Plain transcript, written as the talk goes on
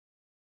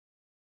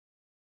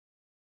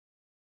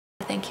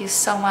thank you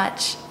so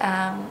much.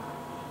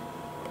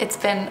 It's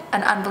been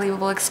an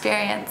unbelievable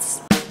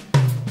experience.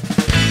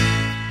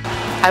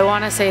 I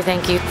want to say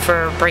thank you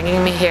for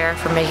bringing me here,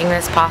 for making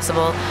this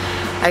possible.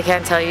 I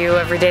can't tell you,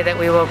 every day that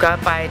we woke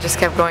up I just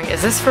kept going,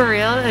 is this for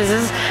real?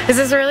 Is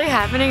this really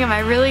happening? Am I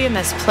really in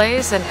this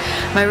place? And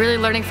am I really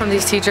learning from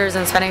these teachers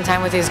and spending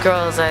time with these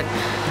girls? And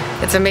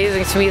it's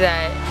amazing to me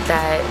that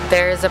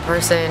there is a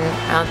person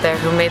out there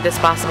who made this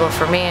possible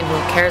for me and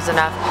who cares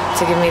enough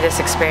to give me this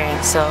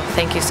experience. So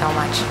thank you so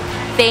much.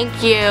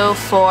 Thank you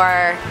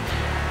for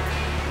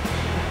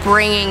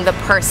bringing the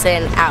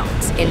person out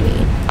in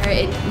me.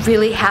 It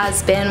really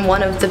has been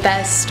one of the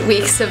best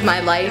weeks of my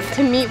life.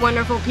 To meet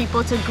wonderful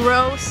people, to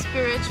grow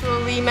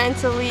spiritually,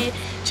 mentally,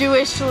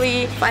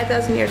 Jewishly.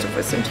 5,000 years of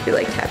wisdom to be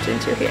like tapped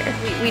into here.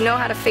 We know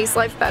how to face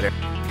life better.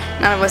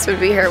 None of us would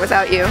be here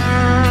without you.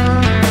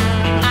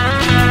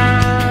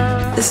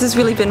 This has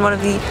really been one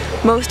of the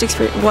most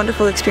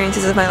wonderful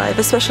experiences of my life,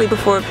 especially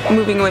before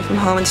moving away from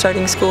home and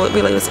starting school. It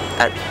really was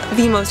at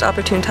the most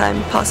opportune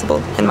time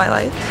possible in my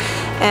life,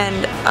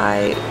 and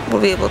I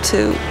will be able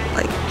to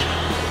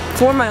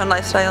form my own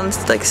lifestyle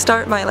and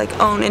start my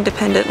own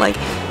independent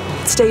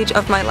stage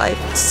of my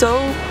life so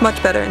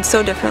much better and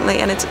so differently,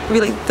 and it's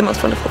really the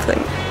most wonderful thing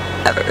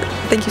ever.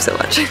 Thank you so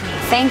much.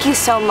 Thank you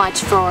so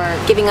much for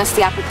giving us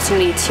the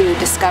opportunity to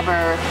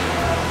discover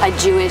a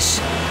Jewish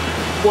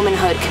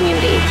womanhood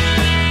community.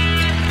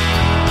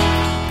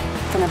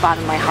 From the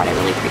bottom of my heart, I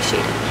really appreciate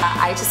it.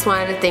 I just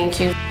wanted to thank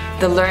you.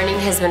 The learning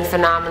has been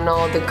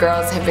phenomenal. The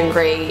girls have been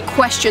great.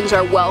 Questions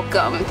are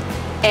welcome,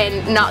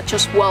 and not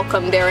just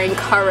welcome, they're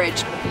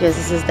encouraged. Because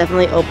this has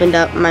definitely opened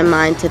up my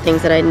mind to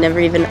things that I never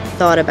even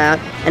thought about,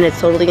 and it's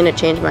totally going to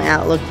change my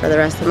outlook for the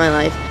rest of my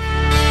life.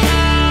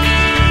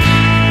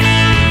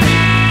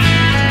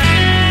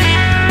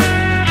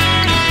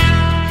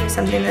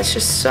 Something that's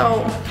just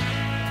so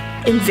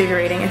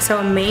invigorating and so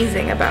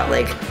amazing about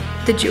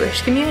the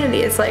Jewish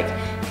community. It's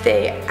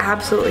they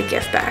absolutely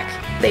give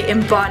back. They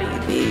embody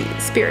the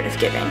spirit of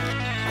giving.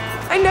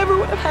 I never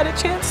would have had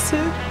a chance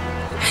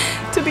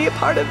to be a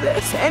part of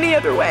this any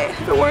other way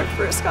if it weren't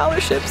for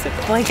scholarships.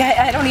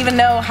 I don't even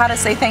know how to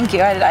say thank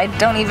you. I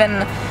don't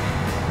even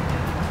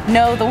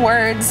know the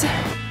words.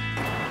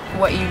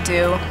 What you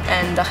do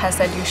and the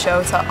chesed you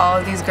show to all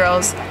of these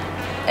girls,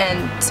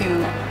 and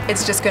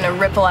it's just going to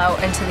ripple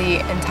out into the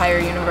entire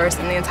universe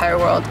and the entire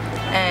world,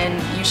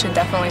 and you should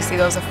definitely see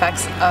the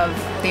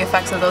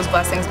effects of those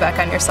blessings back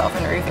on yourself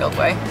in a revealed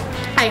way.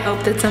 I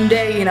hope that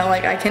someday,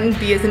 I can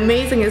be as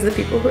amazing as the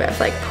people who have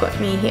put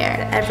me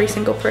here. Every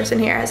single person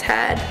here has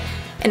had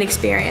an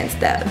experience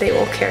that they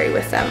will carry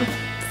with them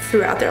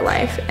throughout their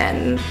life,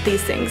 and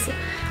these things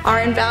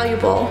are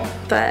invaluable,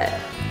 but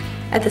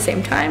at the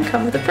same time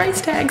come with a price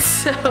tag.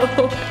 So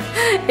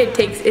it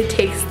takes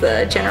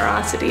the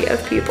generosity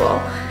of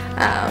people,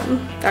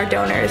 our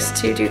donors,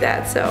 to do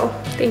that. So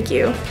thank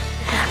you.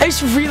 I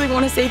just really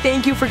want to say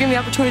thank you for giving me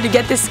the opportunity to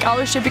get this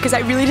scholarship, because I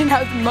really didn't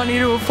have the money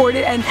to afford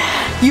it, and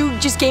you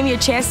just gave me a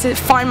chance to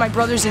find my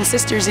brothers and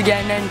sisters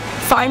again and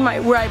find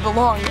where I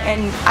belong,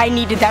 and I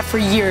needed that for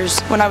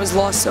years when I was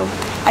lost, so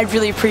I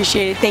really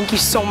appreciate it. Thank you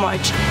so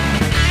much.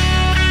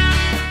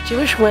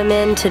 Jewish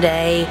women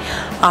today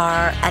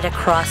are at a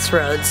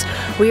crossroads.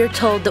 We are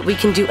told that we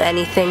can do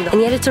anything,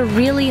 and yet it's a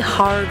really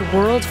hard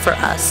world for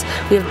us.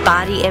 We have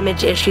body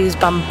image issues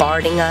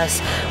bombarding us.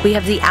 We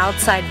have the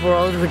outside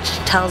world which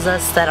tells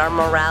us that our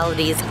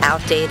morality is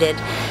outdated,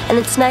 and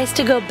it's nice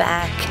to go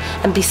back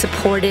and be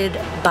supported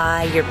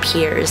by your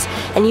peers.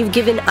 And you've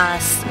given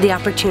us the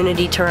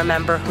opportunity to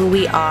remember who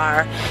we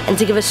are and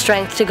to give us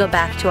strength to go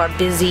back to our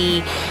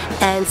busy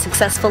and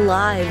successful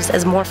lives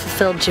as more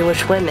fulfilled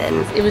Jewish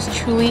women. It was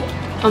truly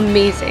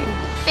amazing.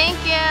 Thank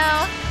you.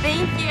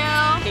 Thank you.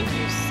 Thank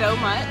you so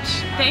much.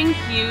 Thank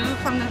you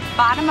from the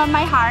bottom of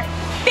my heart.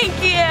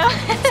 Thank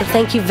you. So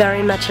thank you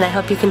very much, and I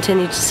hope you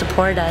continue to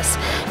support us,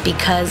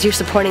 because you're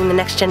supporting the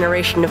next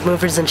generation of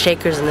movers and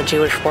shakers in the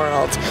Jewish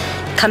world.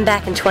 Come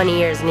back in 20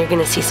 years and you're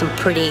going to see some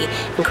pretty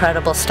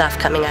incredible stuff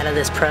coming out of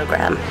this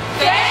program.